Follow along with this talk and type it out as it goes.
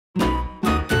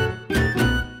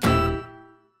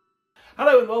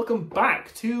Hello and welcome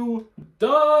back to Die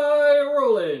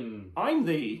Rollin. I'm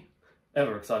the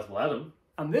Ever excitable Adam.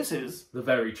 and this is The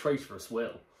very traitorous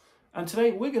Will. and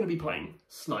today we're going to be playing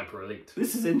Sniper Elite.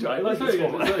 this is interesting. I like It's this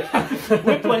very one.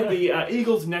 We're playing the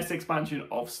Eagle's Nest expansion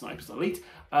of Snipers Elite.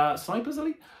 Snipers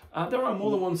Elite? There are more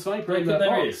than one sniper in the There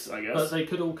box, is, I guess. but they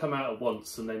could all come out at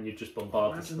once and then you just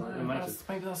bombard the Imagine sniper. that. Imagine.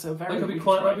 Maybe that's a very That could be good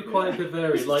quite, try. that'd be quite a good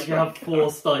variant. Like you have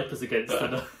 4 snipers against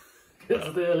the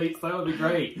elites. That would be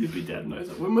great. You'd be dead, no?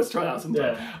 We must try that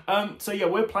sometime. Yeah. So yeah,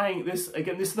 we're playing this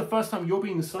again. This is the first time you're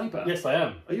being the sniper. Yes, I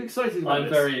am. Are you excited about I'm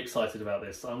this? very excited about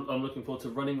this. I'm looking forward to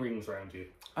running rings around you.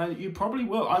 You probably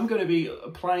will. I'm going to be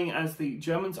playing as the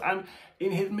Germans, and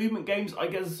in hidden movement games, I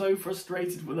get so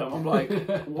frustrated with them. I'm like,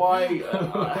 why?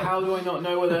 How do I not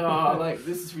know where they are? Like,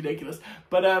 this is ridiculous.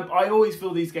 But I always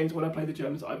feel these games when I play the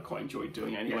Germans, I've quite enjoyed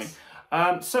doing anyway.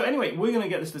 Yes. So anyway, we're going to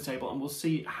get this to the table, and we'll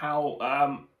see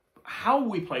how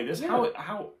we play this,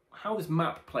 how this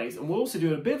map plays, and we'll also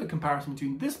do a bit of a comparison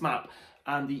between this map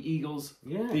and the Eagles,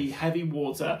 the heavy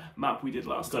water map we did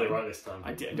last time. Got it right this time.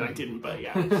 I didn't, but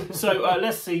yeah. So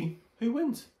let's see who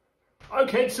wins.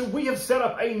 Okay, so we have set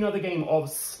up another game of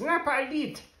Sniper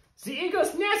Elite, the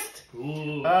Eagle's Nest.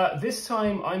 This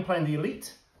time I'm playing the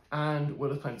Elite, and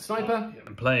Will is playing the Sniper.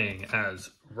 I'm playing as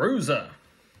Rosa.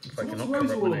 So what's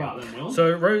Rosa all about then, Will?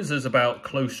 So Rosa's about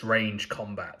close range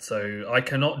combat. So I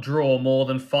cannot draw more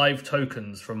than 5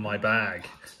 tokens from my bag,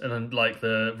 and unlike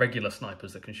the regular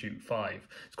snipers that can shoot 5.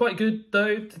 It's quite good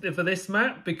though for this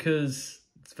map because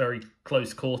it's very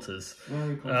close quarters.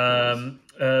 Very close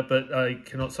quarters. But I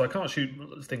cannot, so I can't shoot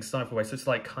things sniper away. So it's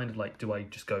like kind of like, do I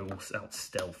just go all out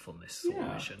stealth on this sort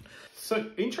of mission? So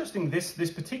interesting,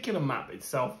 this particular map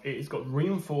itself, it's got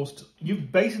reinforced.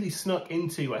 You've basically snuck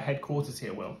into a headquarters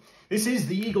here, Will. This is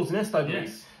the Eagle's Nest, I believe.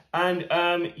 Yes.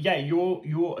 And yeah,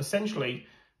 you're essentially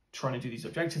trying to do these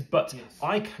objectives, but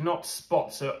I cannot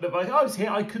spot. So if I was here,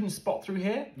 I couldn't spot through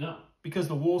here. No. Because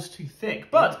the wall's too thick.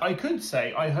 But I could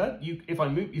say, I heard you.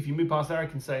 If you move past there, you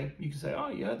can say, oh,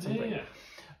 you heard something.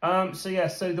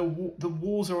 So the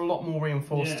walls are a lot more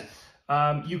reinforced.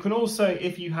 Yeah. You can also,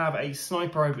 if you have a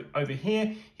sniper over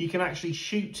here, he can actually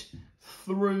shoot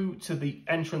through to the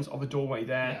entrance of a doorway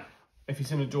there. Yeah. If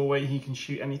he's in a doorway, he can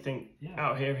shoot anything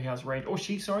out here. He has range, or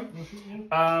she, sorry.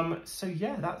 So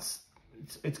yeah,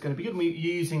 it's going to be good. We're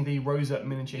using the Rosa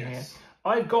miniature here.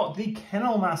 I've got the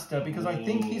Kennel Master because I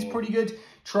think he's pretty good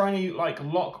trying to like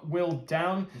lock Will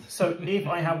down. So if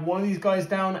I have one of these guys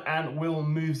down and Will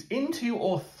moves into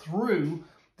or through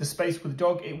the space with the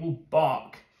dog, it will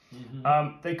bark.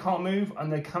 They can't move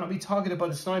and they cannot be targeted by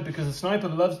the sniper because the sniper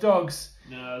loves dogs.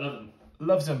 No, I love them.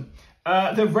 Loves them.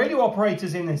 The radio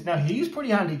operator's in this. Now he's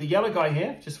pretty handy. The yellow guy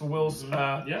here, just for Will's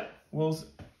Will's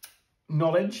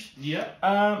knowledge.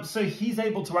 So he's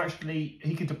able to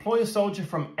he can deploy a soldier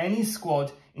from any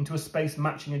squad into a space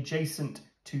matching adjacent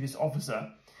to this officer.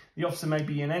 The officer may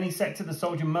be in any sector. The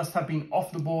soldier must have been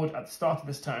off the board at the start of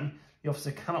this turn. The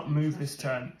officer cannot move this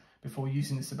turn before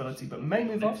using this ability, but may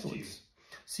move afterwards.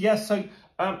 So yeah,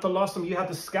 the last time you had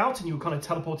the scout and you were kind of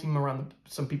teleporting around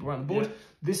some people around the board.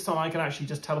 This time I can actually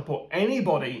just teleport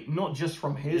anybody, not just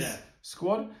from his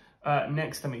squad,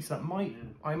 next to me. So that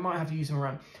I might have to use him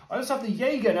around. I also have the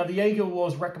Jaeger. Now the Jaeger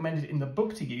was recommended in the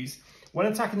book to use. When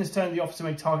attacking this turn, the officer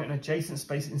may target an adjacent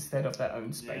space instead of their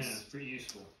own space. Yeah, it's pretty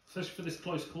useful. Especially for this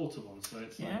close quarter one. So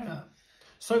it's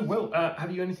So, Will, have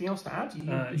you anything else to add? Do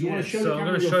you want to show so I'm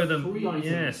going to show them. 3 items?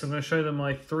 Yes, I'm going to show them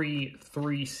my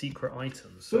three secret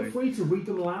items. Feel free to read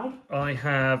them aloud. I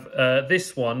have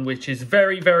this one, which is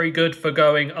very, very good for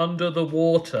going under the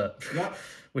water. Yep.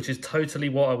 Which is totally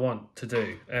what I want to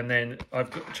do. And then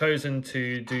I've chosen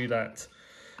to do that,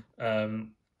 to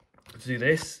do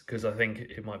this, because I think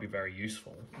it might be very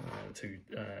useful to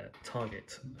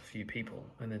target a few people.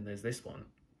 And then there's this one,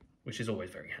 which is always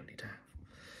very handy to have.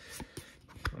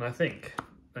 And I think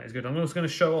that is good. I'm also going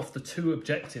to show off the 2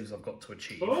 objectives I've got to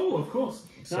achieve. Oh, of course.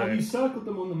 Now, have you circled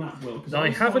them on the map, Will? I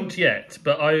haven't yet,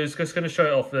 but I was just going to show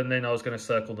it off, and then I was going to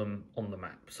circle them on the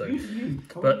map. So,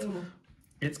 but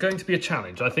it's going to be a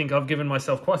challenge. I think I've given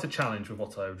myself quite a challenge with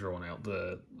what I've drawn out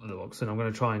the box, and I'm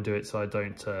going to try and do it so I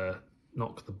don't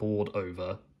knock the board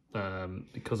over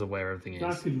because of where everything is.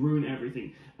 That could ruin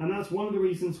everything. And that's one of the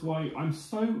reasons why I'm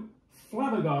so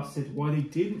flabbergasted why they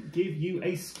didn't give you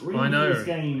a screen I know. for this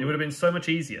game. It would have been so much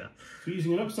easier. So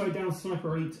using an upside down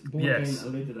Sniper 8 board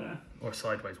game lid there. Or a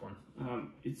sideways one.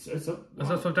 It's up. It's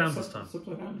upside down this time. It's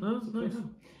upside down. Oh, it's upside nice.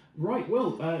 down. Right,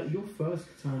 Will, your first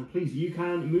turn, please. You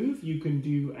can move, you can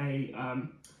do a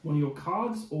one of your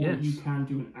cards, or you can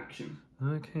do an action.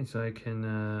 Okay, so I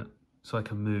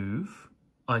can move.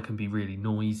 I can be really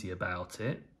noisy about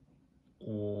it.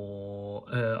 or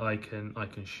I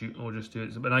can shoot or just do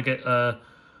it. But I get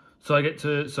so I get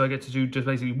to do just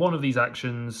basically one of these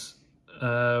actions.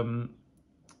 Okay,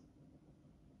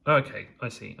 I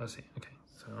see. Okay,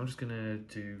 so I'm just gonna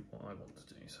do what I want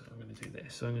to do. So I'm gonna do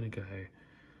this. So I'm gonna go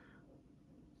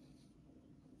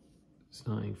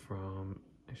starting from.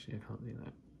 Actually, I can't do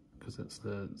that because that's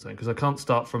the zone. Because I can't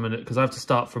start from because I have to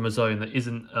start from a zone that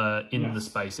isn't in the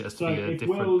space. It has to be a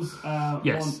different. So if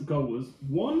Will's goal was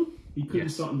 1, he couldn't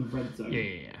start in the red zone.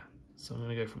 Yeah. So I'm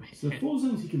gonna go from here. So the 4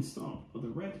 zones he can start are the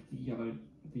red, the yellow,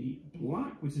 the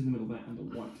black, which is in the middle there, and the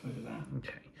white over there.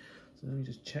 Okay. So let me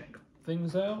just check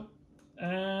things out.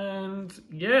 And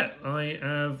yeah, I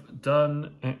have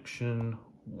done action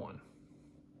 1.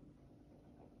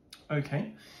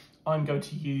 Okay. I'm going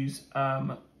to use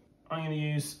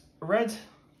red.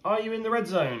 Are you in the red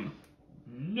zone?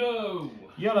 No.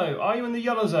 Yellow. Are you in the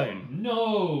yellow zone?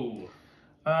 No.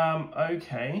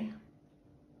 Okay.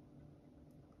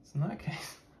 So in that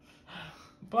case,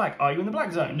 black. Are you in the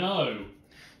black zone? No.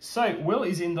 So Will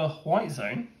is in the white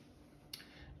zone.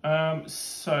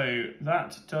 So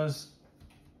that doesn't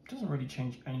really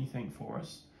change anything for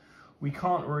us. We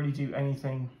can't really do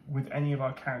anything with any of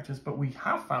our characters, but we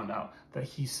have found out that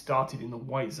he started in the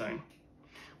white zone,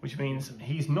 which means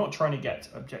he's not trying to get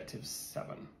objective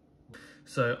 7.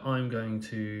 So I'm going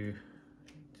to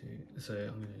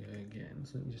go again.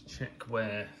 So let me just check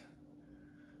where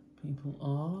people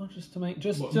are, just to make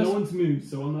no one's moved.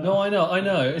 So on that. No, I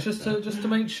know. It's just to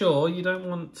make sure you don't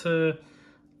want to.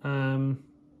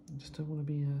 Just don't want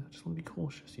to be. Just want to be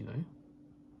cautious, you know.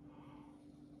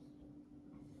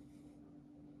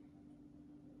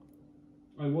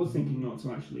 I was thinking not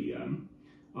to actually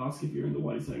ask if you're in the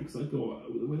white zone because I thought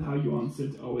with how you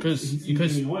answered, he's in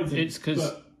the white zone. It's because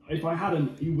but if I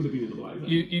hadn't, you would have been in the black zone.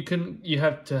 You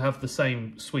have to have the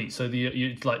same suite. So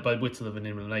it's like by whittle of an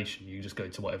elimination, you just go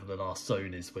to whatever the last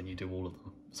zone is when you do all of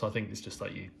them. So I think it's just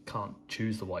like you can't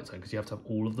choose the white zone because you have to have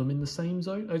all of them in the same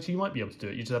zone. Actually, you might be able to do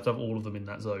it. You just have to have all of them in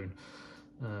that zone.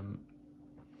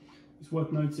 It's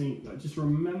worth noting that just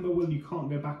remember, Will, you can't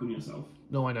go back on yourself.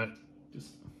 No, I know.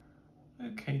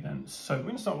 Okay then, so we're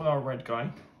going to start with our red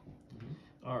guy.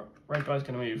 Our red guy's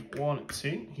going to move 1,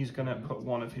 2. He's going to put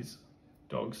one of his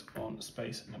dogs on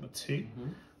space number 2.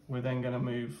 We're then going to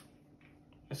move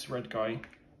this red guy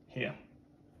here.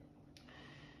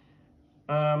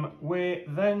 We're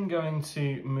then going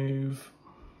to move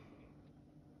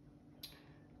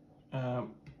our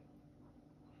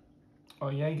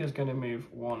Jaeger's going to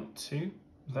move 1, 2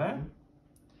 there.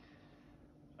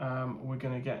 We're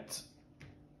going to get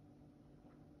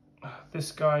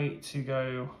this guy to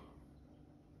go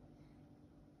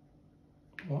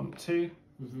 1, 2.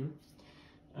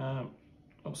 Oh,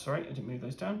 sorry, I didn't move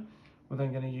those down. We're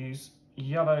then going to use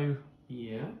yellow.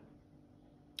 Yeah.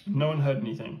 No one heard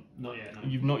anything. Not yet. No.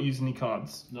 You've not used any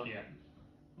cards. Not yet.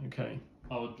 Okay.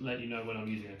 I'll let you know when I'm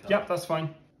using a card. Yep, that's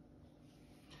fine.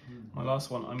 My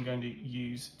last one, I'm going to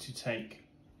use to take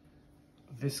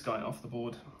this guy off the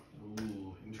board.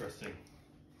 Ooh, interesting.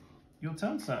 Your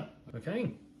turn, sir.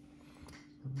 Okay.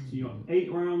 So you got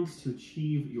 8 rounds to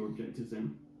achieve your objectives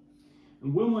then.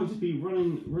 And Will might just be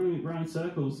running around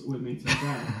circles with me to be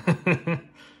fair.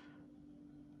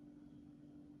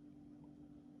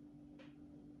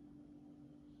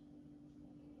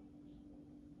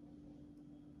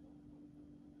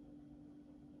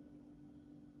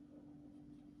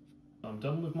 I'm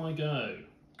done with my go.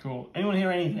 Cool. Anyone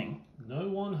hear anything? No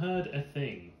one heard a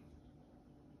thing.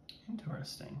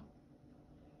 Interesting.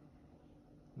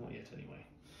 Not yet, anyway.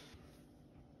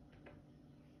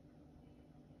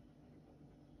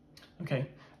 Okay.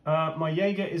 My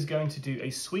Jaeger is going to do a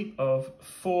sweep of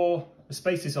 4. The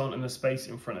space is on and the space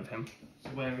in front of him. So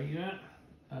where are you at?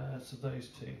 So those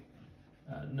 2.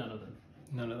 None of them.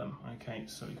 None of them. Okay,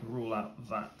 so we can rule out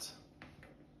that.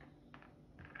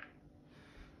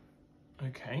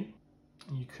 Okay.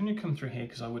 You couldn't have come through here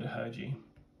because I would have heard you.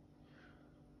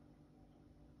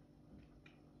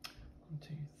 1, 2,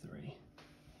 3. 1,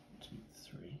 2,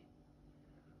 3.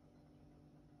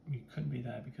 You couldn't be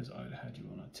there because I would have heard you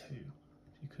on a 2.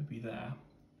 You could be there.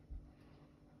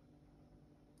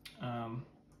 Or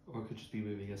it could just be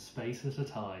moving a space at a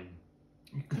time.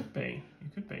 You could be. You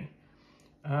could be.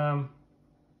 I'm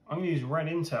going to use red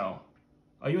intel.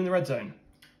 Are you in the red zone?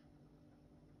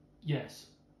 Yes.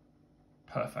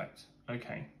 Perfect.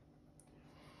 Okay.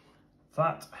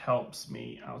 That helps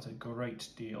me out a great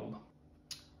deal.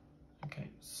 Okay,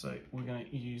 so we're going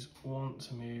to use 1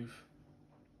 to move.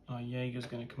 Our Jaeger's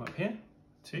going to come up here.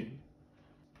 2.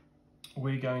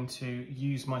 We're going to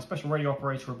use my special radio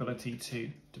operator ability to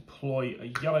deploy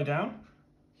a yellow down.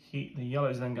 The yellow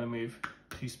is then going to move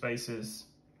 2 spaces,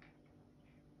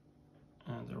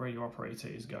 and the radio operator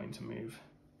is going to move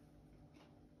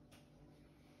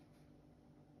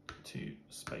 2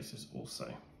 spaces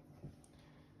also.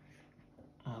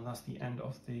 And that's the end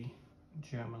of the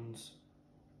German's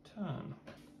turn.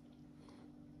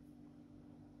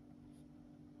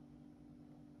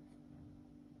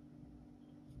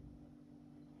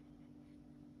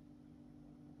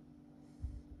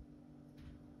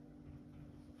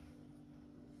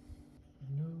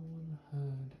 No one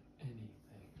heard anything.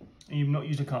 And you've not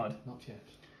used a card? Not yet.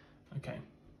 Okay.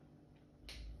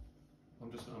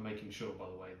 I'm making sure, by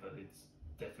the way, that it's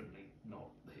definitely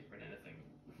not hearing anything.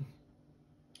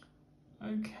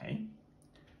 Okay.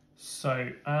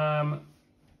 So,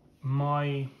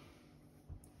 my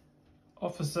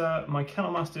officer, my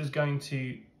kennel master is going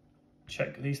to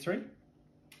check these 3.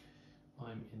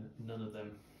 I'm in none of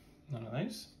them. None of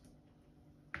those.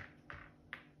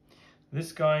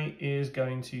 This guy is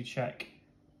going to check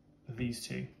these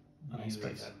 2. Neither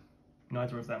of them.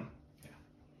 Neither of them. Yeah.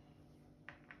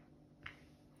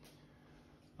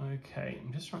 Okay,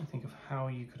 I'm just trying to think of how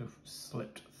you could have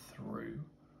slipped through.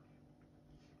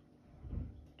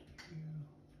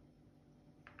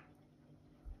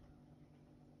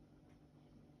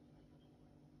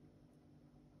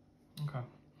 Okay.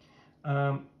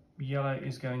 Yellow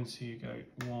is going to go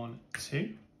 1, 2.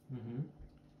 Mm-hmm.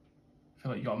 I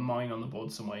feel like you got a mine on the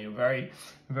board somewhere. You're very,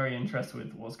 very interested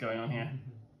with what's going on here.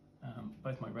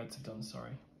 Both my reds have done,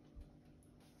 sorry.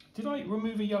 Did I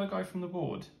remove a yellow guy from the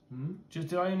board? Hmm?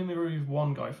 Did I only remove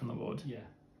 1 guy from the board? Yeah.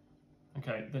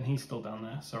 Okay, then he's still down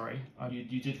there, sorry.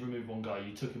 You did remove 1 guy,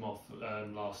 you took him off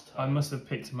last time. I must have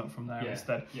picked him up from there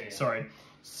instead. Yeah. Sorry.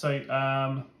 So,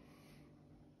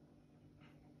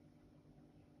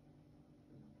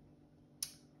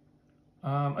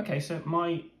 okay, so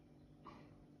my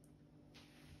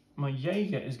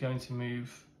Jaeger is going to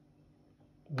move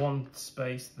 1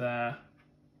 space there,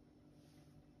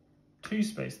 2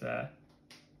 space there.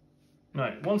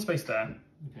 No, 1 space there.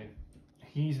 Okay.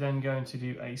 He's then going to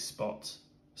do a spot.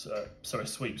 So, sorry,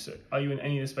 sweep. So, are you in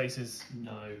any of the spaces?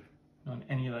 No. Not in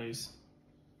any of those.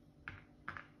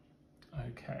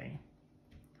 Okay.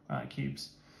 Alright, cubes.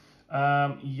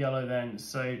 Yellow then.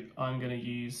 So, I'm going to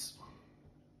use...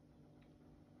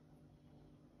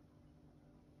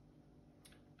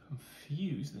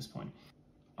 confused at this point.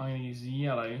 I'm going to use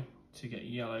yellow to get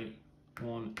yellow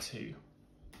 1, 2.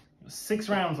 6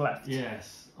 rounds left.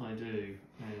 Yes, I do.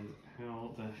 And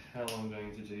how the hell I'm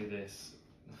going to do this?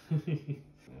 Use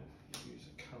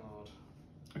a card.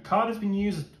 A card has been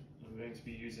used. I'm going to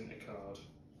be using a card.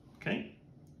 Okay.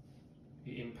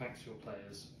 It impacts your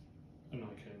players, and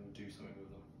I can do something with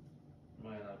them.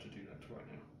 Am I allowed to do that right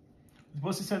now?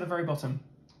 What's it say at the very bottom?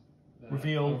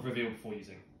 Reveal. Reveal before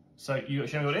using. So you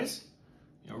show me what it is.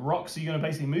 Your rock. So you're going to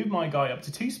basically move my guy up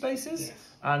to 2 spaces, yes.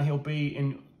 And he'll be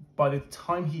in. By the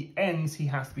time he ends, he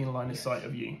has to be in line of sight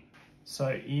of you.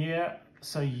 So yeah.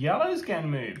 So yellow's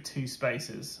getting moved 2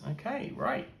 spaces. Okay,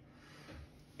 right.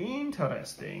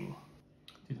 Interesting.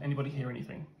 Did anybody hear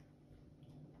anything?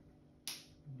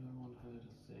 No one heard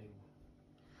a thing.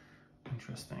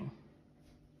 Interesting.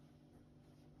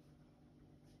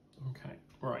 Okay,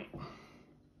 right.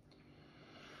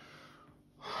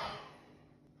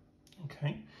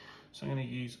 Okay, so I'm going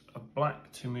to use a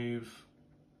black to move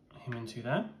him into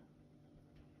there.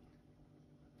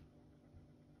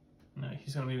 No,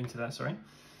 he's going to move into there, sorry.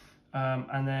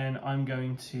 And then I'm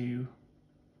going to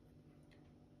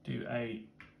do a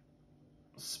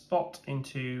spot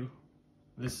into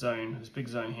this zone, this big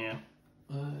zone here.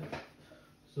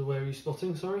 So where are you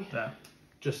spotting, sorry? There.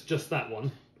 Just that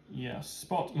one? Yeah,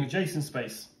 spot an adjacent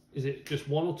space. Is it just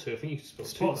 1 or 2? I think you can spot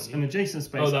Spots 2. an adjacent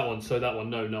space. Oh, that one. So that one.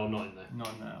 No, I'm not in there.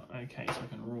 Not now. Okay, so I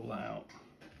can rule that out.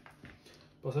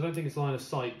 But I don't think it's line of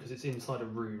sight because it's inside a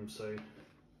room. So,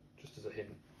 just as a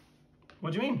hint.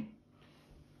 What do you mean?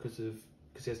 Because he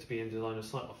has to be in the line of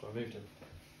sight after I moved him.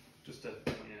 Just to point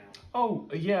it out. Oh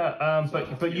yeah, So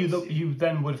but you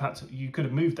then would have had to. You could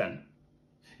have moved then.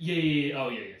 Yeah. Oh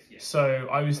yeah. Yes. So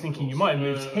I was thinking you might have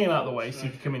moved him out of the way so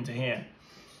you could come into here.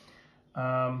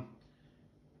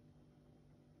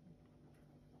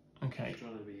 Okay.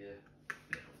 Trying to be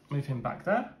Move him back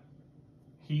there.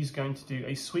 He's going to do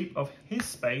a sweep of his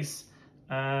space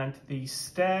and the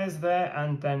stairs there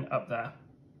and then up there.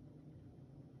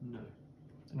 No.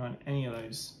 Don't know any of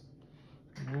those.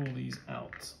 Rule these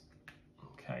out.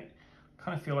 Okay.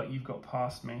 Kind of feel like you've got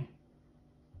past me.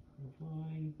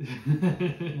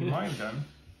 You might have done.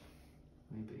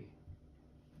 Maybe.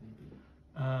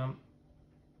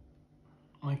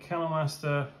 My kennel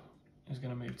master is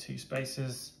going to move 2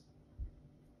 spaces,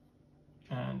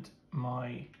 and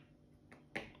my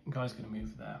guy's going to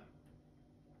move there.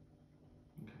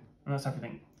 Okay. And that's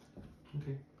everything.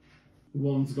 Okay.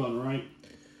 One's gone, right?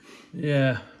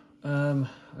 Yeah.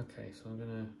 Okay, so I'm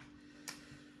gonna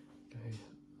go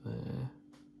there.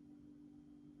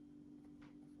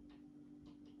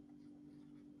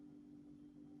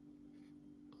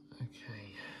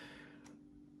 Okay.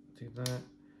 Do that. And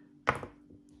I'm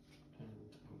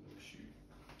going to shoot.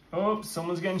 Oh,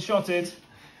 someone's getting shotted.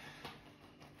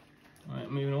 Right,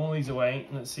 moving all these away.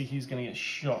 Let's see who's going to get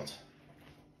shot.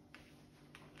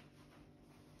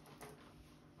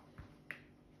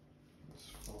 That's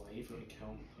 5. Let me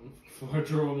count them before I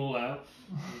draw them all out.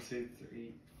 1, 2,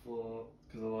 3, 4.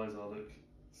 Because otherwise I'll look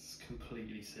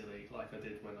completely silly, like I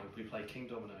did when we played King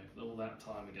Domino all that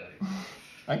time ago.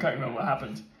 I can't remember what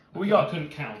happened. What we I got?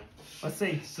 couldn't count. Let's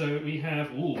see. So we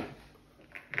have. Ooh, what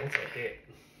a hit!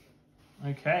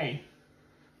 Okay.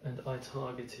 And I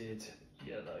targeted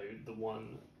yellow, the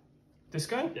one. This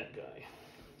guy? That guy.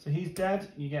 So he's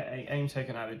dead. You get a aim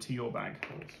token added to your bag.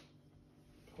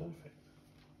 Perfect.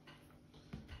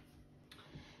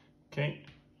 Okay.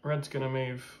 Red's going to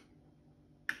move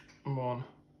 1,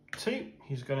 2.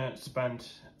 He's going to spend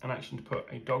an action to put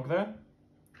a dog there.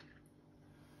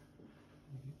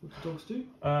 What do dogs do?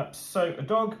 So a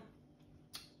dog,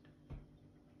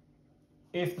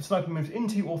 if the sniper moves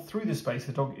into or through the space,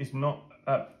 the dog is not.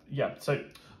 So.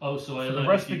 Oh, so for the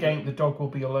rest of the game, the dog will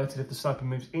be alerted if the sniper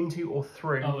moves into or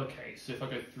through. Oh, okay. So if I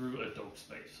go through a dog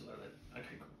space, so then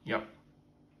okay, cool. Yep.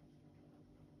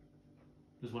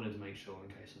 Just wanted to make sure in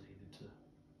case I needed to.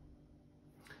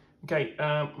 Okay,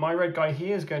 my red guy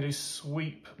here is going to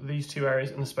sweep these 2 areas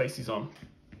and the space he's on.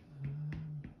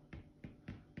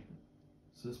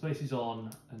 So the space is on,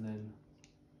 and then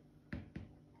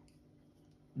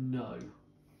no.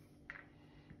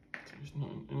 There's not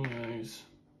any of those.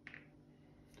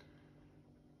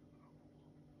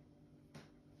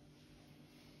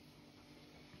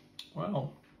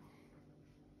 Well,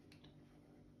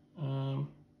 I'm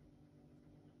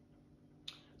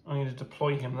going to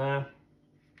deploy him there.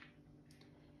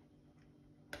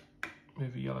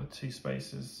 Move a yellow 2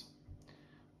 spaces.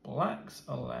 Blacks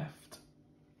are left.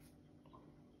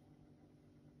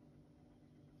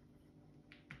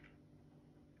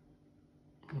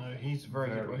 No, he's very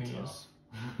good where he is.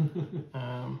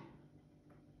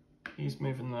 He's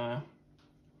moving there.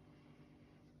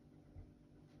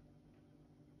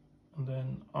 And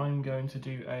then I'm going to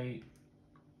do a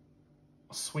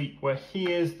sweep where he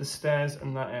is, the stairs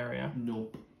and that area.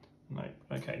 Nope. No.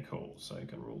 Okay, cool. So you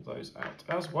can rule those out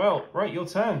as well. Right, your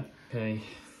turn. Okay,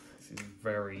 this is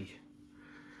very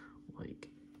like.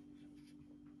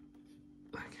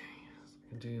 Okay, so I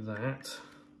can do that.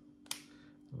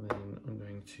 And then I'm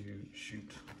going to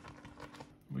shoot.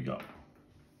 We got.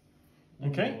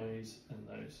 Okay. Noise and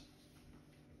those.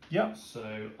 Yep.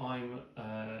 So I'm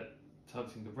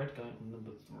targeting the red guy on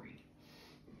number 3.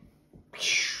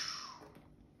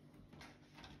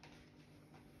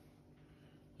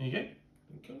 There you go.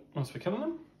 Okay. Once for killing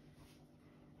them.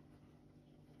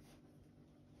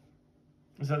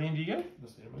 Is that the end of your go?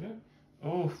 That's the end of my go.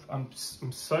 Oh, I'm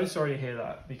so sorry to hear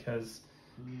that because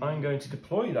I'm going to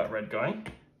deploy that red guy.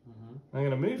 I'm going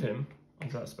to move him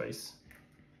into that space.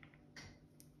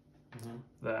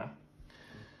 There.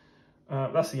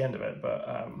 That's the end of it,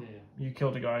 but you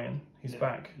killed a guy and he's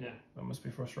back. Yeah. That must be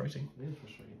frustrating. It is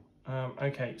frustrating.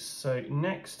 Okay, so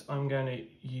next I'm going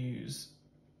to use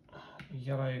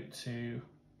yellow to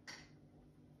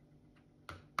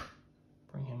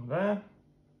bring him there.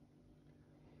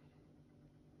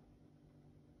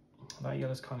 That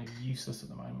yellow's kind of useless at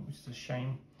the moment, which is a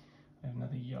shame. I have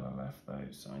another yellow left though,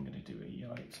 so I'm going to do a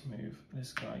yellow to move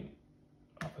this guy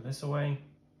up or this away.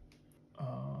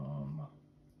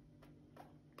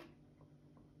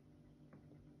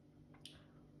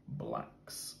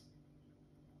 Blacks.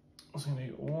 So I'm going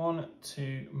to do 1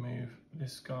 to move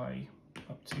this guy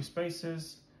up 2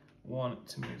 spaces, 1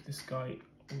 to move this guy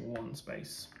 1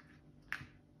 space.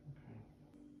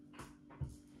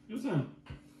 Your turn.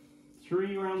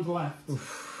 3 rounds left. I'm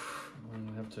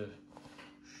gonna have to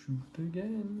shoot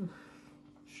again.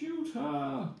 Shoot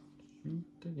her!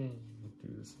 Shoot again. Do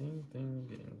the same thing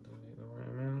again. Donate the right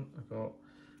amount. I got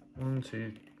 1,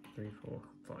 2, 3, 4,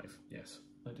 5. Yes,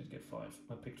 I did get 5.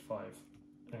 I picked 5,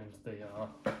 and they are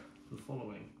the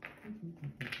following.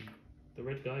 The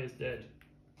red guy is dead.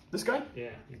 This guy?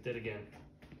 Yeah, he's dead again.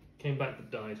 Came back but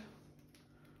died.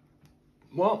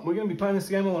 Well, we're going to be playing this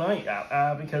game all night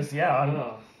because, yeah, I'm...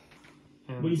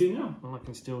 What are you doing now? Well, I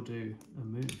can still do a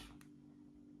move.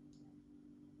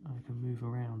 I can move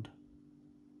around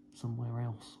somewhere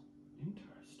else.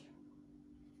 Interesting.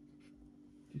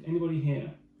 Did anybody hear?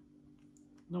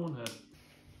 No one heard.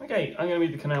 Okay, I'm going to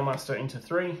move the Canal Master into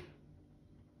 3.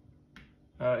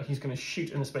 He's going to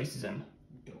shoot in the space he's in.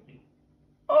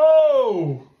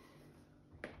 Oh!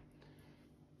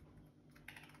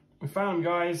 We found,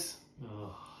 guys.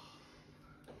 Oh.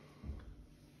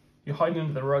 You're hiding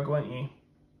under the rug, weren't you?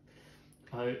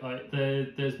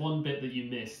 There's one bit that you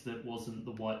missed that wasn't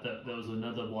the white. That there was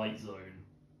another white zone.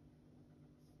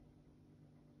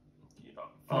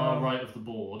 Far right of the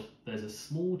board, there's a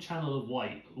small channel of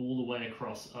white all the way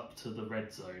across up to the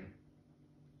red zone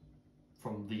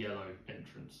from the yellow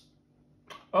entrance.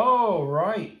 Oh,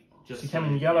 right. Just so you came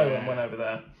in yellow and went over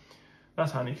there.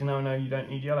 That's handy, because now I know you don't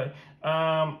need yellow.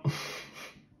 Wow.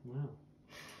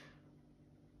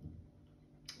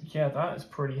 Yeah, that is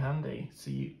pretty handy.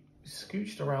 So you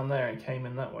scooched around there and came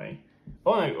in that way.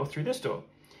 Oh no, or through this door.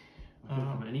 I could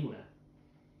come anywhere.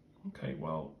 Okay,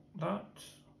 well, that...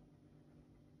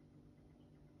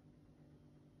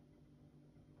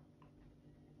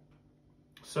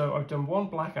 So I've done 1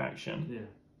 black action. Yeah.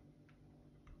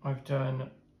 I've done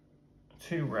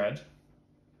 2 red.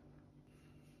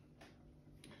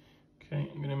 Okay,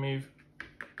 I'm going to move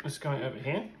this guy over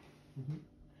here.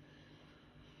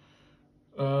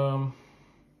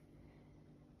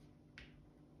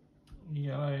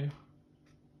 Yellow.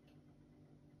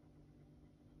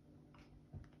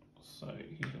 So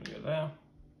he's going to go there.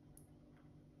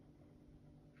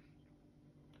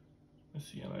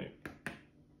 This yellow.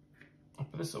 I'll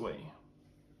put this away.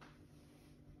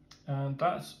 And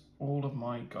that's all of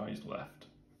my guys left.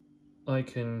 I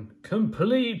can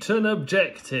complete an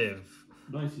objective.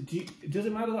 Nice. Does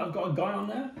it matter that I've got a guy on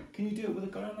there? Can you do it with a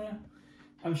guy on there?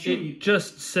 I'm sure It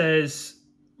just says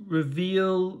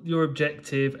reveal your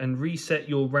objective and reset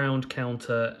your round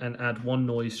counter and add 1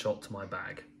 noise shot to my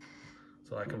bag.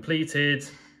 So I completed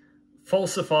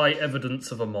falsify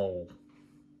evidence of a mole.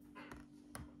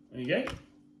 There you go.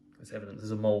 There's evidence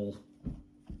there's a mole.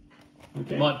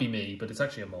 Okay. It might be me, but it's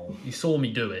actually a mole. You saw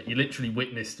me do it. You literally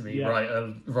witnessed me write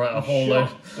a whole load.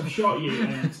 I've shot you.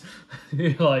 And...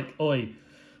 You're like, oi,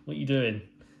 what are you doing?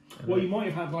 Well, you might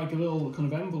have had like a little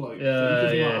kind of envelope. Yeah,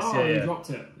 so yes, like, yeah. You dropped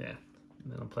it. Yeah.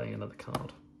 And then I'm playing another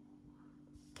card.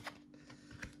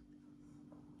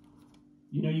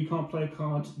 You know you can't play a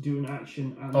card, do an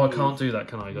action, and... Oh, I can't do that,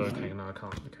 can I? Okay, no, I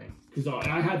can't. Okay. Because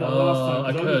I had that last time.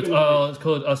 I could. It's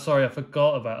called... Oh, sorry, I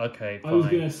forgot about... Okay, fine. I was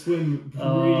going to swim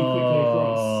really quickly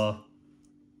across.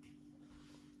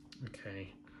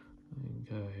 Okay.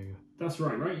 There you go. That's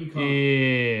right? You can't...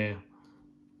 Yeah.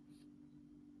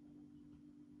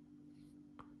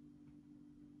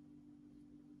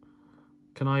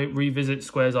 Can I revisit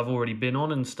squares I've already been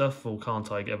on and stuff, or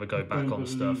can't I ever go back on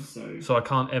stuff? So I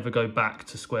can't ever go back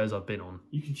to squares I've been on.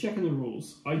 You can check in the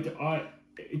rules.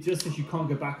 It just says you can't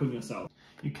go back on yourself.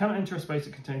 You cannot enter a space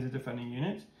that contains a defending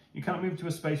unit. You cannot move to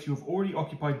a space you have already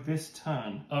occupied this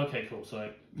turn. Okay, cool. So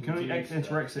you can only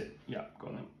enter or exit. Yeah, go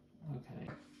on then. Okay.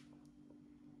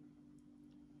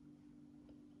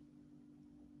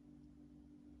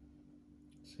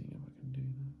 See if I can do that.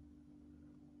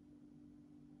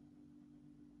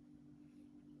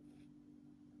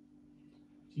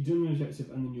 You're doing an objective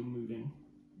and then you're moving.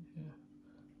 Yeah.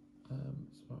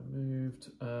 So I moved,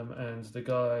 and the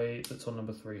guy that's on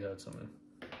number 3 heard something.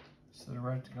 So the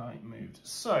red guy moved.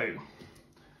 So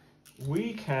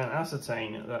we can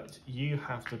ascertain that you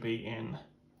have to be in.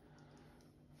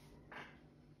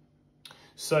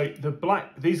 So the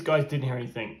black, these guys didn't hear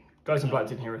anything. Guys in black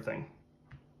didn't hear a thing.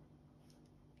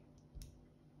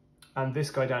 And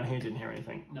this guy down here didn't hear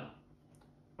anything. No.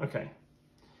 Okay.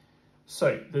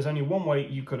 So there's only one way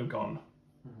you could have gone,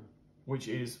 which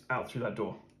is out through that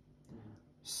door.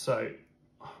 So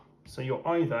you're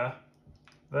either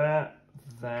there,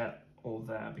 there, or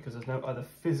there, because there's no other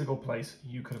physical place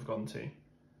you could have gone to.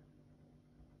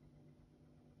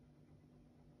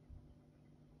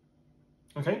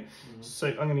 Okay, so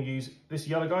I'm going to use this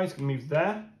yellow guy. He's going to move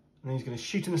there, and then he's going to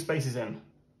shoot in the spaces in.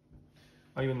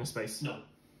 Are you in the space? No.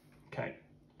 Okay.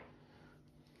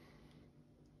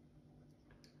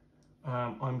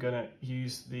 I'm going to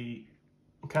use the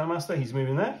Canamaster. He's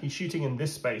moving there. He's shooting in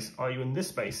this space. Are you in this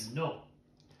space? No.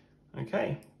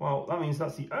 Okay. Well, that means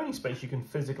that's the only space you can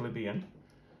physically be in.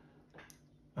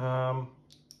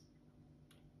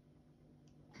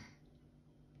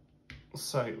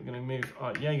 So we're going to move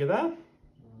our Jaeger there.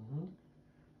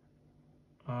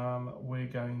 We're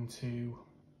going to...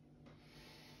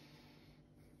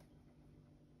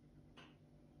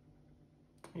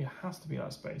 It has to be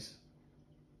that space.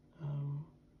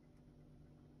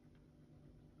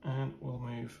 And we'll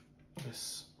move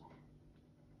this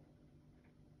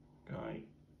guy.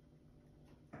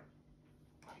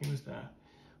 He was there.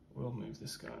 We'll move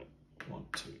this guy. 1,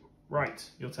 2, Right,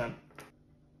 your turn.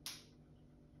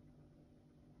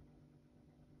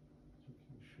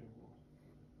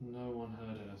 No one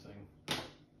heard anything.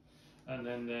 And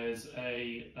then there's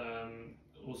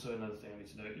also another thing I need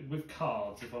to know. With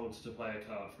cards, if I wanted to play a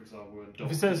card, for example, a dog,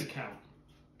 does it count?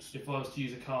 If I was to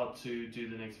use a card to do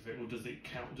the negative effect, or does it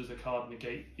count? Does a card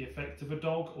negate the effect of a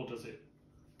dog, or does it?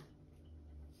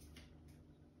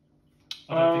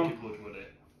 I don't think it would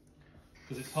it?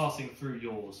 Because it's passing through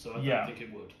yours, so I don't think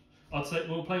it would. I'd say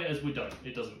we'll play it as we don't.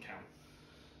 It doesn't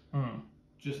count.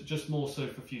 Just more so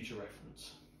for future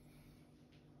reference.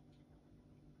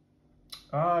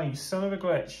 Ah, you son of a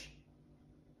glitch.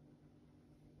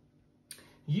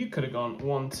 You could have gone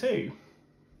 1-2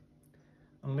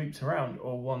 and looped around,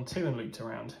 or 1-2 and looped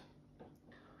around.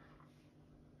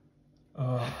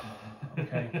 Oh,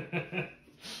 okay.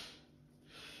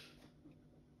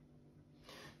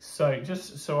 So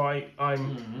just so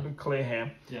I'm clear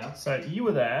here. Yeah. So you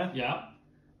were there. Yeah.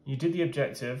 You did the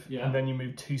objective, and then you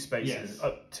moved 2 spaces,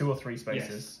 Yes. 2 or 3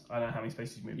 spaces. Yes. I don't know how many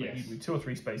spaces you moved, but you moved 2 or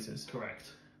 3 spaces.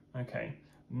 Correct. Okay.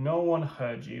 No one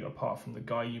heard you apart from the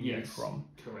guy you moved from.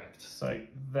 Correct. So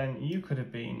then you could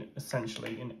have been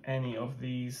essentially in any of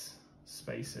these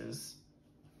spaces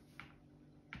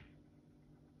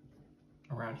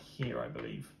around here, I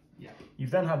believe. Yeah.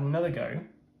 You've then had another go,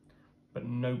 but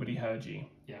nobody heard you.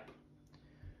 Yeah.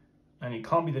 And it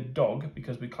can't be the dog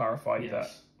because we clarified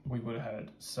that we would have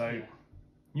heard. So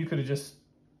you could have just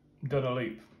done a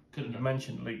loop. Could have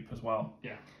mentioned loop as well.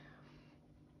 Yeah.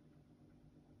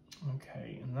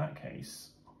 Okay, in that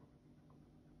case,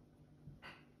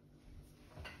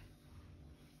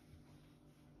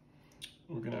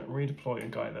 we're going to redeploy a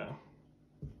guy there.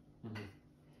 We're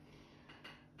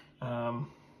going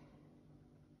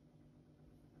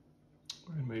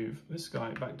to move this guy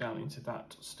back down into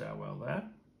that stairwell there.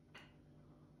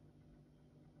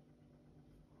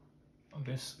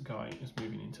 This guy is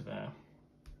moving into there.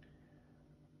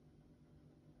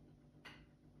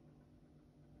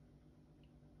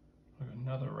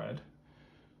 Another red,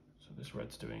 so this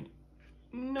red's doing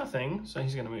nothing, so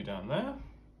he's going to move down there.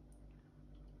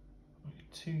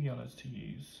 2 yellows to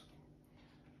use.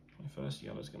 My first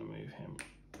yellow is going to move him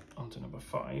onto number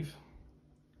 5,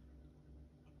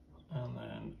 and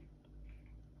then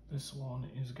this one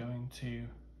is going to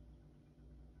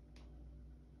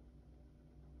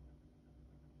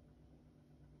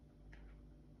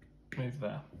move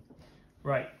there.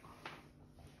 Right,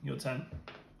 your turn.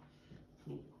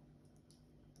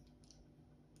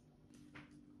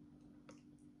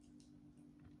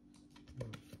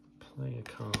 Play a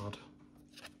card.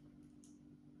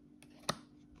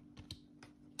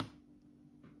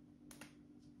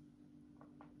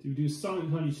 Do we do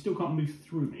silent card? You still can't move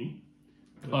through me.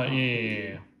 Oh,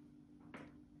 yeah.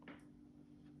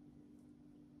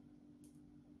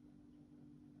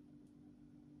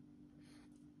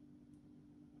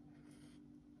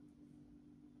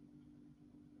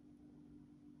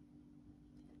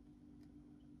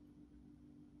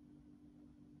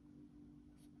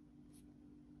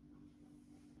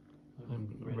 I'm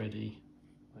ready.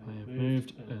 I have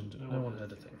moved and no one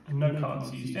heard a thing. No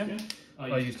cards used, yeah?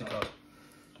 I used a card.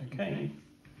 Okay.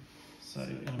 So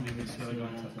I'm going to move this guy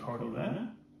into that corridor there.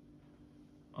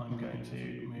 I'm going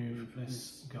to move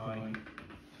this guy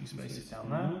 2 spaces down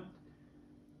there.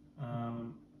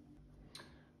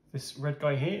 This red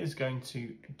guy here is going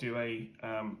to do a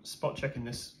spot check in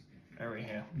this area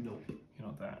here. Nope. You're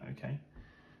not there, okay.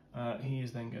 He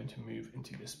is then going to move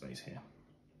into this space here.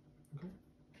 Okay.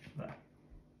 There.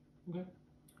 Okay.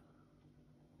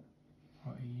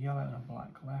 Got a yellow and a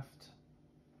black left.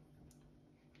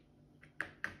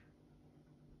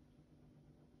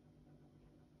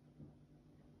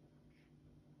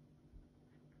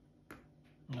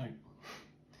 No.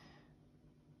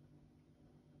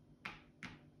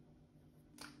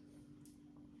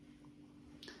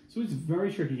 So it's a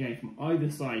very tricky game from either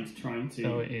side trying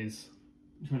to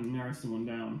narrow someone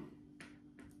down.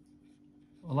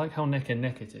 I like how neck and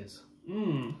neck it is.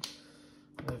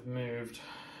 They've moved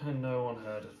and no one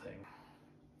heard a thing.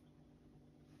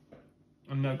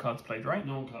 And no cards played, right?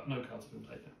 No cards have been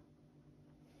played yet.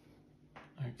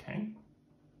 Okay.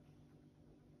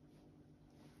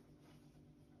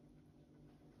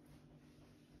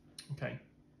 Okay.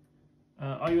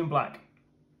 Are you in black?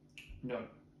 No.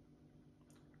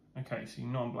 Okay, so you're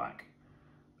not in black.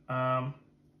 Are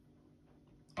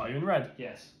you in red?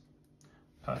 Yes.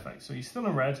 Perfect. So you're still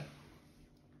in red.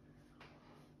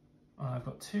 I've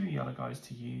got 2 yellow guys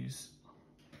to use.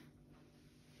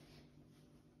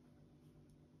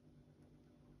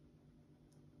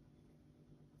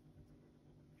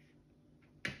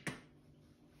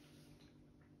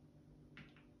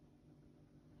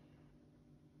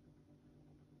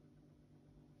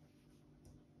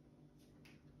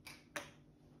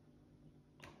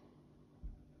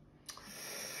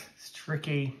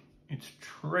 tricky. It's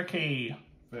tricky.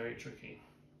 Very tricky.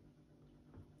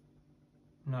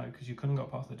 No, because you couldn't got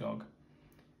past the dog.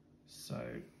 So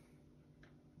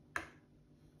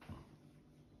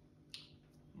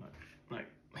no,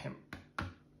 him.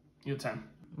 Your turn.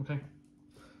 Okay.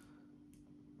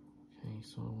 Okay,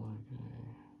 so I want to go.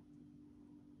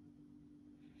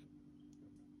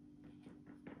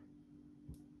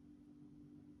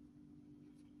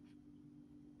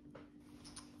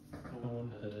 No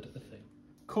one heard a thing.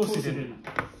 Of course he didn't.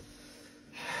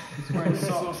 He's wearing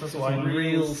socks, that's why.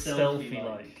 Real stealthy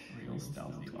like. Real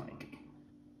stealthy like.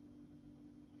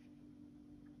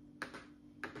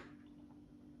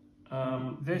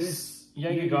 This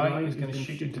Jaeger guy is going to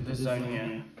shoot into the zone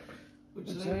here. Which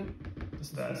zone? The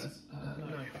stairs.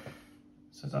 No.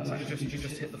 So that's You actually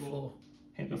just hit the floor.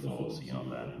 hit the floor, so you're not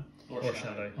there. Or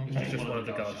shadow. Okay. He's just one of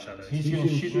the guard shadows. He's going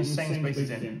to shoot in the same spaces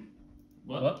in.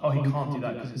 What? Oh, he can't do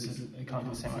that because he can't do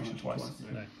the same action twice.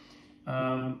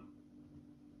 No.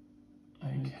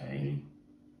 Okay.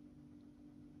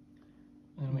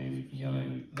 And move yellow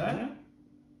there.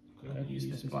 And use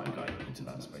this black guy into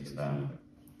that space there.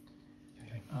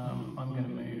 I'm going to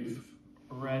move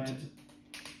red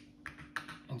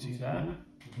into there.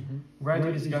 Red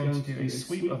is going to do a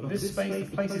sweep of this space,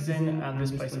 the place is in, and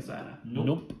this place is there.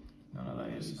 Nope. None of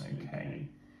those. Okay.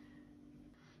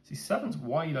 See, 7's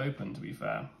wide open, to be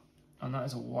fair, and that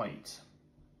is a white.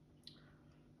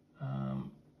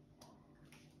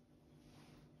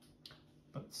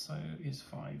 But so is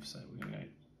 5, so we're going to go.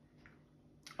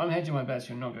 I'm hedging my bets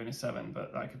you're not going to 7,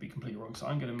 but that could be completely wrong, so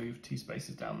I'm going to move 2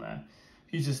 spaces down there.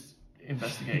 He's just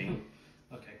investigating.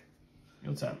 Okay.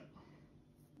 Your turn.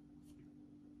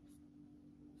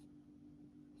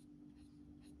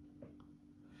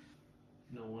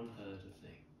 No one heard a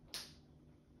thing.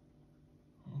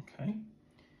 Okay.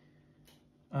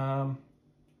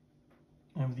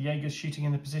 And the Jaeger's shooting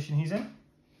in the position he's in?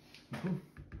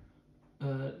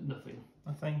 Nothing.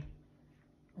 Nothing.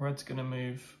 Red's going to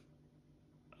move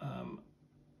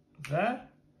there.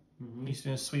 He's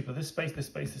doing a sweep of this space, this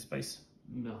space, this space.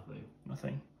 Nothing.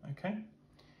 Nothing. Okay.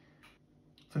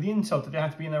 For the intel, do they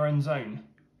have to be in their own zone?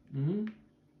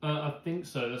 I think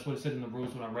so. That's what it said in the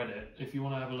rules when I read it. If you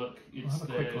want to have a look, it's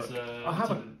I'll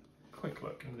have a quick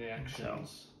look. In the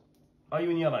actions. Are you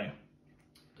in yellow?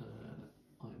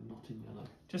 I'm not in yellow.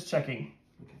 Just checking.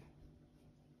 Okay.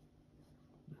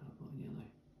 No, I'm not in yellow.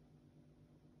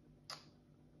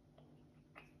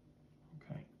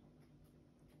 Okay.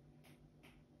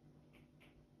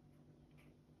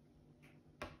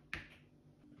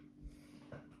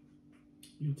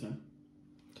 Your turn.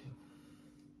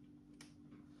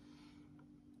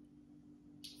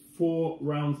 4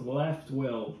 rounds left,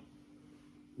 Will.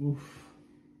 Oof.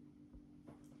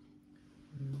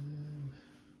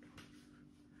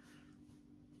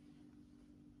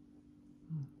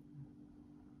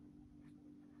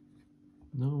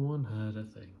 No one heard a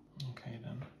thing. Okay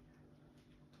then.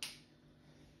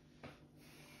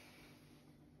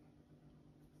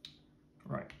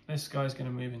 Right, this guy's going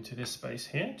to move into this space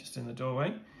here, just in the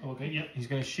doorway. Okay, yep. He's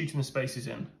going to shoot in the spaces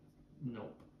in.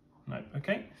 Nope. Nope,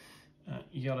 okay.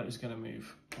 Yellow is going to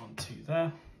move on to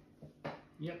there.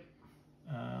 Yep.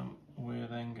 We're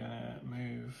then going to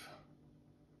move.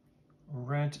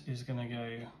 Red is going to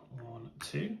go 1,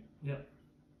 2. Yep.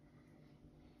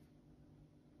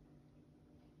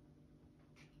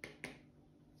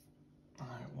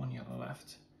 One yellow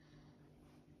left.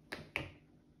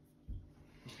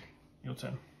 Your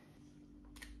turn.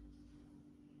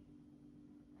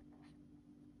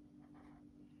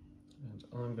 And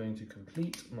I'm going to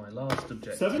complete my last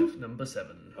objective. 7? Number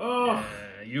 7. Oh,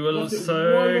 you were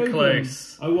so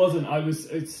close. I wasn't.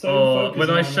 It's so focused.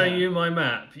 When I show you my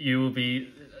map, you will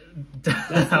be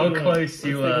how close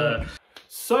you were.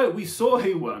 So we saw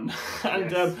who won, and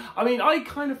Yes. I mean, I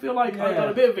kind of feel like I got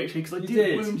a bit of victory because I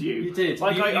did wound you. You did.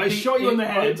 Like I shot you in the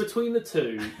head. Between the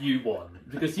two, you won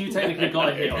because you technically got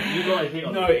a hit on. You got a hit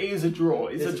on. No, it is a draw.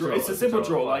 It's a draw. It's a simple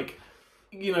draw. Like,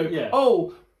 you know,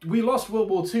 oh, we lost World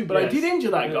War II, but I did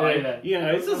injure that guy. You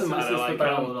know, it doesn't matter. Like, the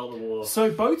battle, not the war.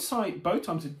 So both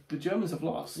times the Germans have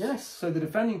lost. Yes. So the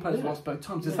defending players have lost both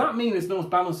times. Does that mean it's not as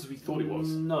balanced as we thought it was?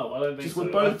 No, I don't think just so.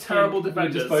 We're both terrible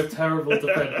defenders. We're just both terrible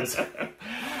defenders.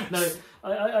 No,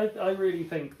 I really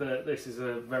think that this is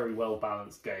a very well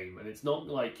balanced game, and it's not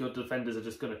like your defenders are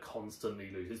just going to constantly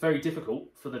lose. It's very difficult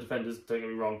for the defenders, don't get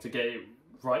me wrong, to get it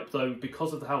right, though,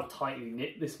 because of how tightly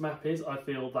knit this map is. I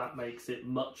feel that makes it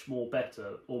much more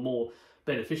better or more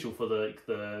beneficial for the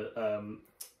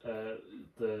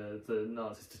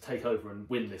Nazis to take over and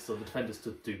win this, or the defenders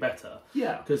to do better.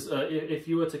 Yeah. Because if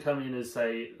you were to come in as,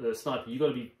 say, the sniper, you've got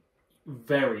to be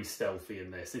very stealthy in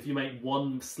this. If you make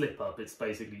one slip up, it's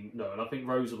basically no. And I think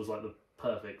Rosa was like the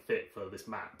perfect fit for this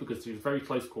map because she was very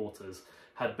close quarters,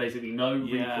 had basically no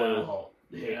recoil hot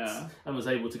hits, and was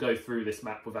able to go through this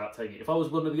map without taking it. If I was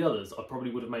one of the others, I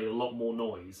probably would have made a lot more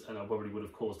noise, and I probably would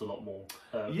have caused a lot more.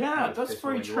 That's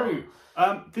very true.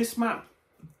 This map,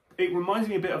 it reminds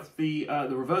me a bit of the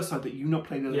reverse side that you not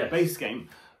played in the base game,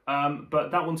 but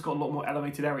that one's got a lot more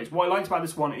elevated areas. What I liked about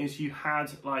this one is you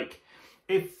had like.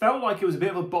 It felt like it was a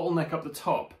bit of a bottleneck up the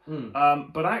top,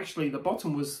 but actually the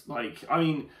bottom was like, I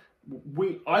mean,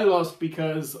 I lost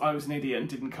because I was an idiot and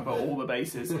didn't cover all the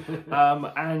bases,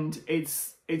 and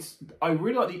I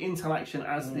really like the interaction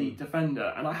as the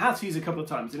defender, and I had to use it a couple of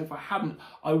times, and if I hadn't,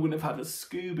 I wouldn't have had the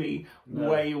Scooby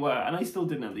where you were, and I still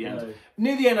didn't at the end. No.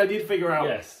 Near the end, I did figure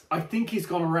out, I think he's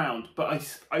gone around, but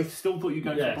I still thought you'd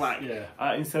go for black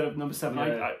instead of number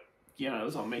 7. It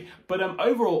was on me. But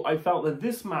overall, I felt that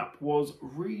this map was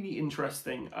really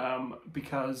interesting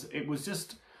because it was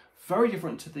just very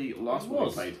different to the last one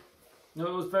we played. No,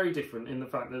 it was very different in the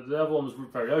fact that the other one was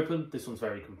very open, this one's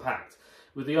very compact.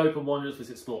 With the open one,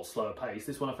 it's a lot slower pace.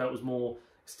 This one I felt was more,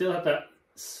 still had that,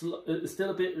 still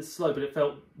a bit slow, but it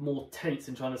felt more tense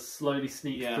in trying to slowly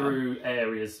sneak through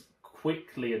areas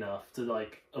quickly enough to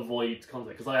like avoid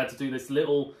contact, because I had to do this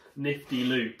little nifty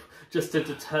loop just to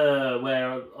deter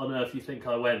where on earth you think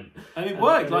I went, and it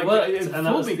worked. And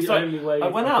that was the only way. I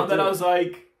went out, and then I was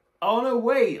like, "Oh no,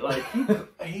 wait!" Like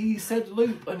he said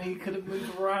loop, and he could have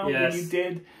moved around, and you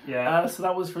did. So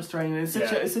that was frustrating. It's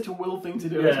such a Will thing to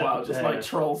do as well, just like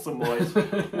troll some boys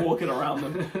walking around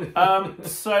them.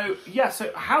 So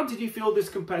how did you feel this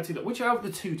compared to which out of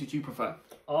the two did you prefer?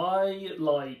 I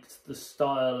liked the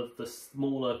style of the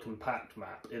smaller compact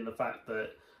map in the fact that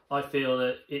I feel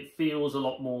that it feels a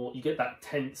lot more, you get that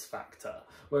tense factor,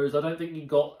 whereas I don't think you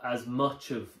got as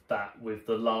much of that with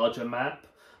the larger map.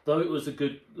 Though it was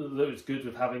good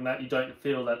with having that, you don't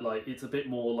feel that like it's a bit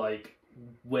more like,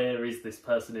 where is this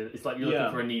person in? It's like you're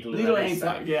looking for a needle in a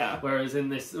haystack. Whereas in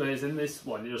this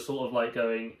one, you're sort of like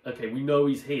going, okay, we know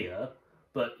he's here,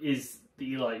 but is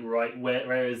the like right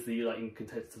where is the like in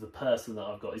context to the person that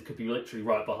I've got? It could be literally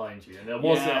right behind you, and there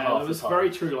was half the time. Very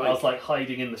true. Like, I was like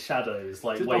hiding in the shadows,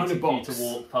 like waiting for you to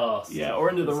walk past. Yeah, or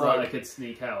under the rug. I could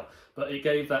sneak out, but it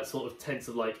gave that sort of tense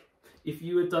of like, if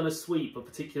you had done a sweep a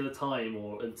particular time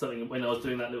and something when I was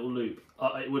doing that little loop,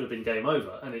 it would have been game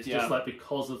over. And it's just like,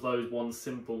 because of those one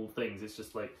simple things, it's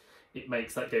just like it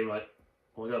makes that game like,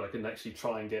 oh my god, I can actually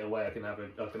try and get away. I can have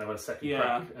a second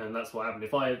crack, and that's what happened.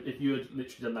 If you had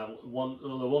literally done that one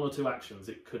or two actions,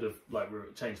 it could have like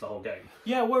changed the whole game.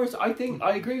 Yeah, whereas I think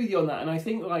I agree with you on that, and I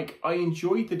think like I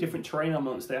enjoyed the different terrain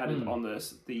elements they added on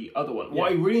the other one.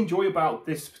 What I really enjoy about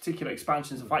this particular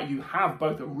expansion is the fact you have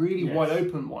both a really wide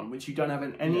open one, which you don't have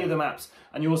in any of the maps,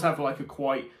 and you also have like a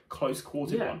quite close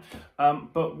quartered one.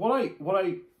 But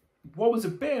what was a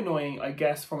bit annoying, I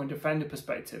guess, from a defender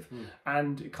perspective,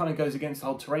 and it kind of goes against the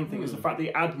whole terrain thing, is the fact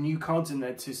they add new cards in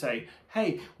there to say,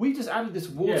 hey, we just added this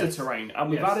water terrain,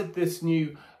 and we've added this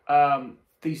new,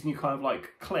 these new kind of like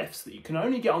cliffs that you can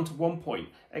only get onto one point,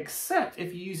 except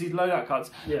if you use these loadout cards.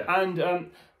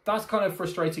 And that's kind of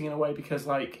frustrating in a way, because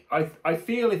like I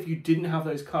feel if you didn't have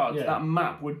those cards, that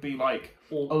map would be like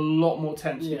a lot more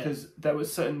tense, because there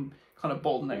was certain kind of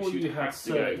bottlenecks you'd have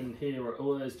to go. Here,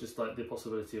 or there's just like the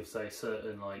possibility of say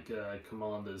certain like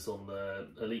commanders on the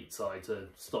elite side to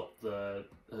stop to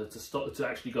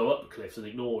actually go up the cliffs and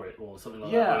ignore it, or something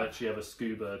like that. Or actually have a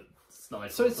scuba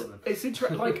sniper. So it's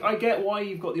interesting. Like I get why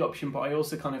you've got the option, but I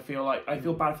also kind of feel like I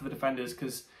feel bad for the defenders,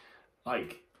 because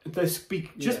like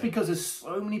because there's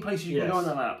so many places you can go on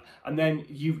the map, and then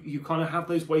you kind of have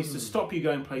those ways to stop you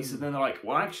going places, and then they're like,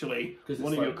 well, actually,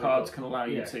 one of your cards can allow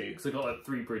you to. Because they've got like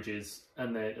 3 bridges,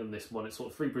 and then in this one, it's sort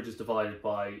of 3 bridges divided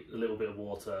by a little bit of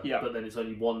water, but then it's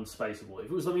only 1 space of water.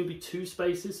 If it was only 2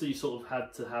 spaces, so you sort of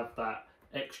had to have that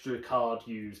extra card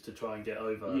used to try and get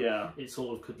over. It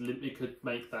sort of could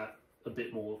make that a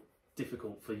bit more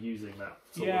difficult for using that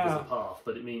sort of as a path.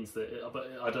 But it means that,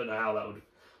 but I don't know how that would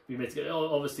be mitigated.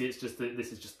 Obviously, it's just that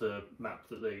this is just the map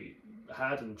that they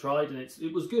had and tried, and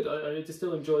it was good. I just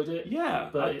still enjoyed it.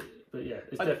 But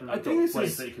it's definitely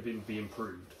ways that it could be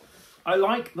improved. I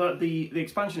like that the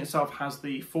expansion itself has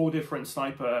the 4 different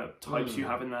sniper types you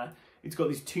have in there. It's got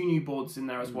these 2 new boards in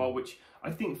there as well, which I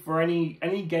think for any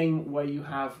game where you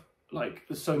have like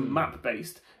map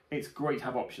based, it's great to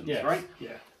have options, right?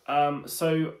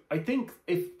 So I think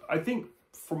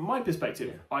from my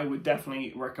perspective, I would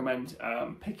definitely recommend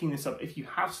picking this up if you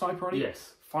have sniper already.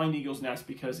 Find Eagle's Nest,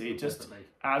 because it just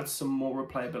adds some more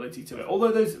replayability to it.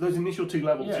 Although those initial 2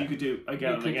 levels you could do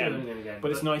again and again,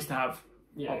 but it's nice to have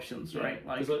options, right?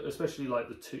 Like, especially like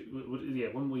the two,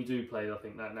 when we do play, I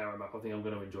think that narrow map, I think I'm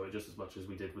going to enjoy it just as much as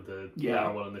we did with the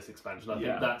narrow one in this expansion. I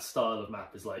think that style of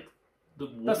map is like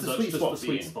that's the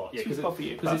sweet spot. Yeah,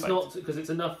 because it's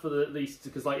enough for at least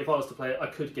because like if I was to play it, I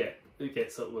could get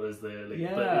Sutwell as the lead,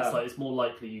 but it's more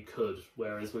likely you could.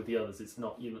 Whereas with the others, it's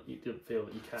not. You didn't feel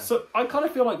that you can. So I kind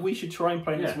of feel like we should try and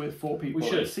play this with 4 people. We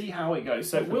should see how it goes.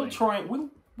 So we'll try.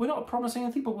 We're not promising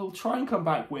anything, but we'll try and come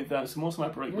back with some more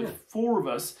Sniper Elite with 4 of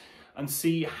us and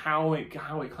see how it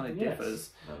kind of differs.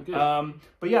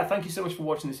 But yeah, thank you so much for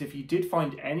watching this. If you did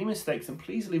find any mistakes, then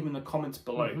please leave them in the comments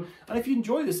below. And if you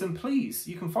enjoy this, then please,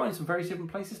 you can find us in various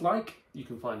different places. Like you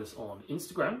can find us on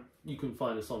Instagram, you can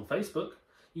find us on Facebook.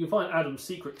 You can find Adam's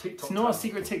secret TikTok. It's not a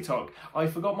secret TikTok. I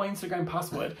forgot my Instagram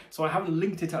password, so I haven't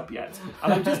linked it up yet.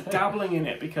 And I'm just dabbling in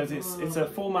it because it's a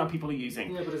format people are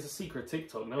using. Yeah, but it's a secret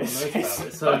TikTok. No one knows about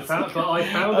it. So I found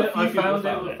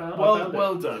it.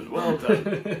 Well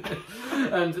done.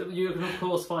 And you can of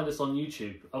course find us on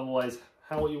YouTube. Otherwise,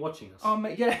 how are you watching us?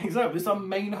 Yeah, exactly. This is our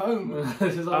main home.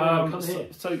 This is our come here.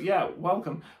 So yeah,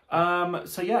 welcome.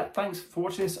 So yeah, thanks for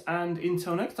watching this, and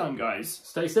until next time, guys.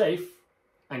 Stay safe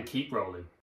and keep rolling.